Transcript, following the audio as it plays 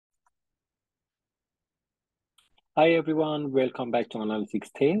Hi everyone, welcome back to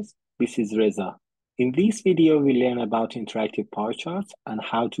Analytics Tales. This is Reza. In this video, we learn about interactive pie charts and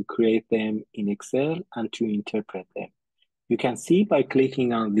how to create them in Excel and to interpret them. You can see by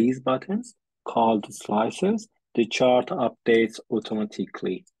clicking on these buttons called slicers, the chart updates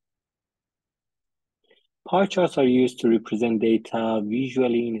automatically. Pie charts are used to represent data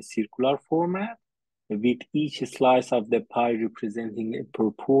visually in a circular format, with each slice of the pie representing a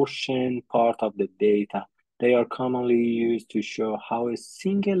proportion part of the data. They are commonly used to show how a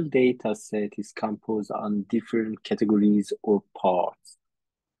single data set is composed on different categories or parts.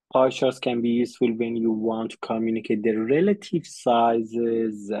 Pie charts can be useful when you want to communicate the relative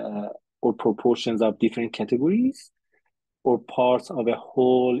sizes or proportions of different categories or parts of a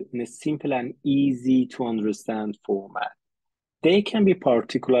whole in a simple and easy to understand format. They can be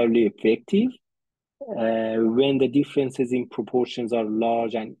particularly effective when the differences in proportions are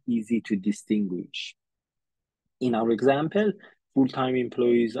large and easy to distinguish. In our example, full-time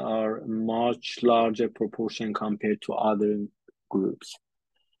employees are a much larger proportion compared to other groups.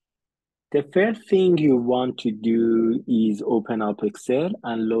 The first thing you want to do is open up Excel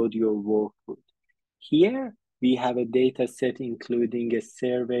and load your workbook. Here, we have a data set including a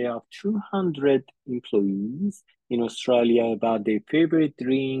survey of 200 employees in Australia about their favorite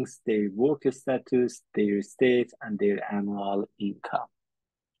drinks, their work status, their state, and their annual income.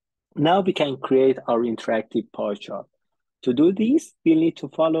 Now we can create our interactive pie chart. To do this, we'll need to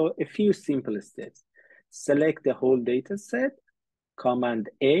follow a few simple steps. Select the whole data set, Command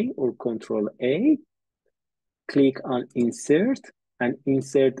A or Control A, click on Insert, and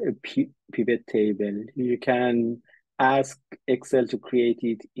insert a pivot table. You can ask Excel to create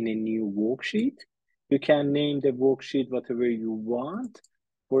it in a new worksheet. You can name the worksheet whatever you want.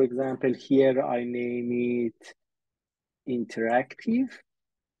 For example, here I name it interactive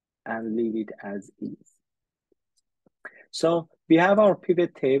and leave it as is. So we have our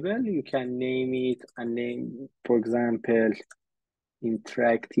pivot table. You can name it and name, for example,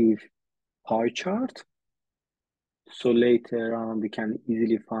 interactive pie chart. So later on, we can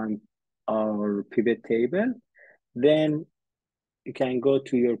easily find our pivot table. Then you can go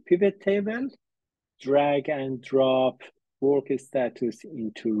to your pivot table, drag and drop work status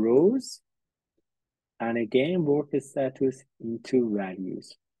into rows, and again, work status into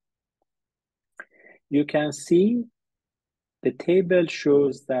values. You can see the table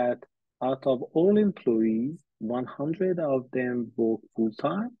shows that out of all employees, 100 of them work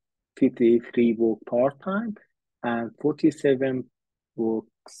full-time, 53 work part-time, and 47 work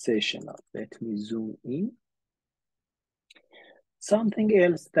sessional. Let me zoom in. Something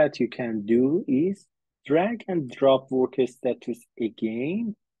else that you can do is drag and drop work status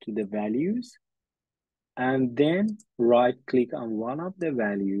again to the values, and then right-click on one of the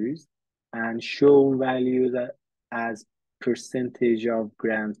values and show values as percentage of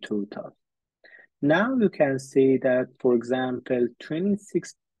grand total. Now you can see that, for example,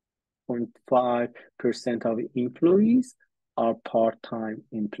 26.5% of employees are part-time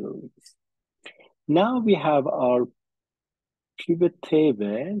employees. Now we have our pivot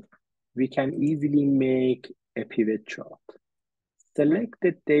table. We can easily make a pivot chart. Select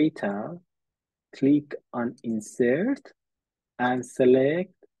the data, click on Insert, and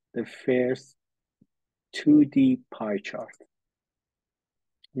select the first 2D pie chart.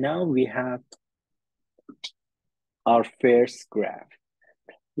 Now we have our first graph.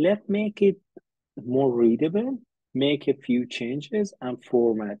 Let's make it more readable, make a few changes and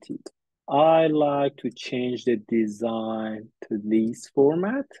format it. I like to change the design to this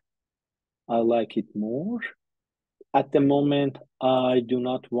format. I like it more. At the moment, I do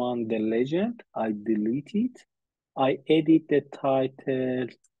not want the legend. I delete it. I edit the title,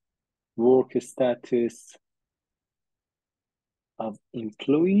 work status of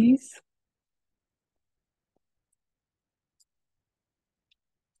employees.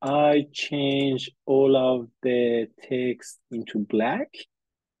 I change all of the text into black.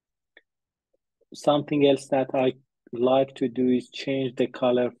 Something else that I like to do is change the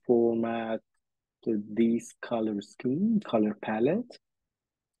color format to this color scheme, color palette.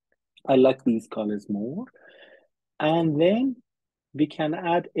 I like these colors more. And then we can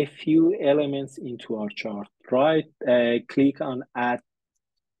add a few elements into our chart. Click on Add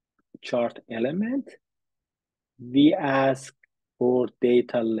Chart Element. We ask for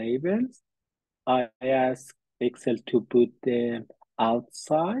data labels. I ask Excel to put them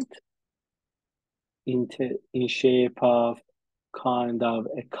outside in shape of kind of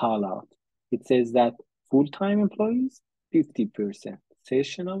a callout. It says that full-time employees, 50%,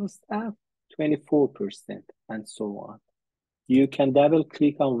 sessional staff, 24%, and so on. You can double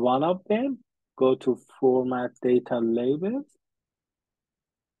click on one of them, go to format data labels,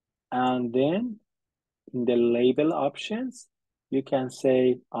 and then in the label options, you can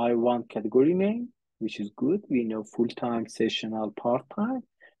say, I want category name, which is good. We know full-time, sessional, part-time.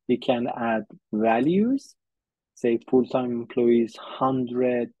 We can add values, say full-time employees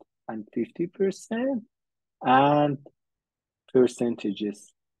 150%, and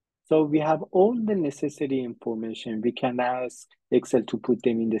percentages. So we have all the necessary information. We can ask Excel to put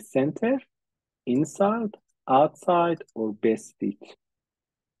them in the center, inside, outside, or best fit.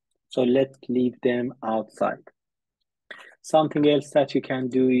 So let's leave them outside. Something else that you can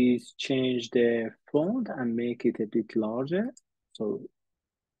do is change the font and make it a bit larger so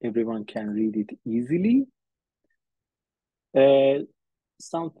everyone can read it easily.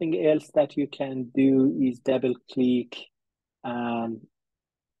 Something else that you can do is double click and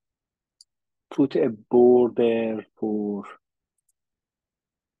put a border for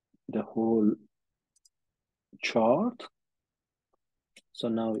the whole chart. So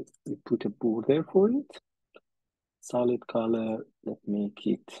now we put a border for it. Solid color, let's make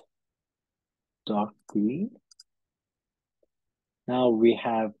it dark green. Now we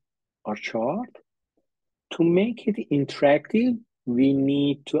have our chart. To make it interactive, we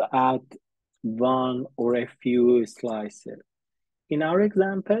need to add one or a few slicers. In our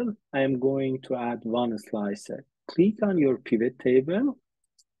example, I am going to add one slicer. Click on your pivot table,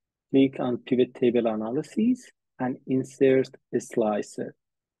 click on pivot table analysis, and insert a slicer.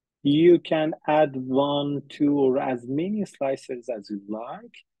 You can add one, two, or as many slicers as you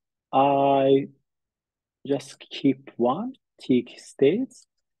like. I just keep one, tick states,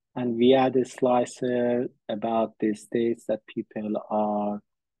 and we add a slicer about the states that people are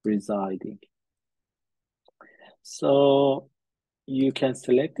residing. So you can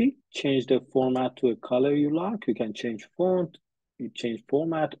select it, change the format to a color you like. You can change font, you change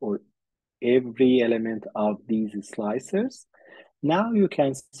format, or every element of these slicers. Now you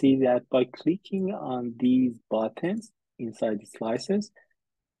can see that by clicking on these buttons inside the slices,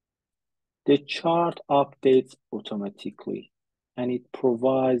 the chart updates automatically and it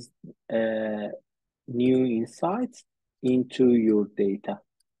provides new insights into your data.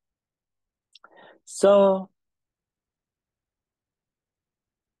 So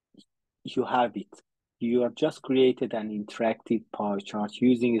you have it. You have just created an interactive pie chart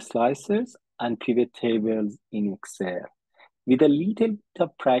using slicers and pivot tables in Excel. With a little bit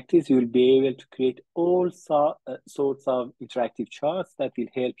of practice, you'll be able to create all sorts of interactive charts that will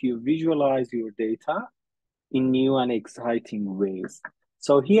help you visualize your data in new and exciting ways.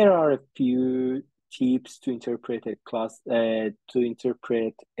 So here are a few tips to interpret a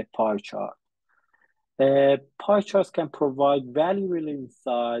pie chart. Pie charts can provide valuable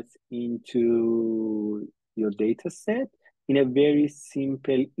insights into your data set in a very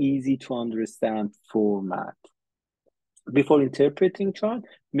simple, easy to understand format. Before interpreting chart,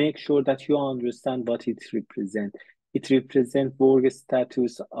 make sure that you understand what it represents. It represents work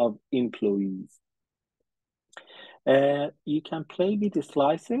status of employees. You can play with the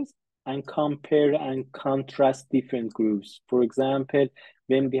slices and compare and contrast different groups. For example,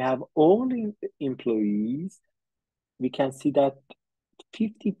 when we have all employees, we can see that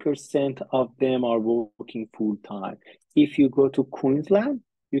 50% of them are working full-time. If you go to Queensland,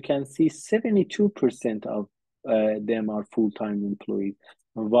 you can see 72% of them are full-time employees,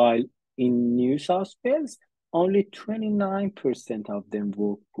 while in New South Wales, only 29% of them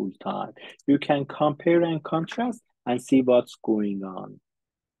work full-time. You can compare and contrast and see what's going on.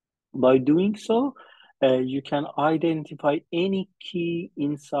 By doing so, you can identify any key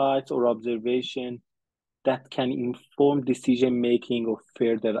insights or observation that can inform decision-making or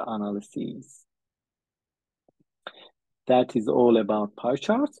further analysis. That is all about pie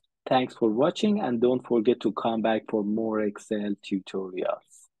charts. Thanks for watching and don't forget to come back for more Excel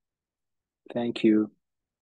tutorials. Thank you.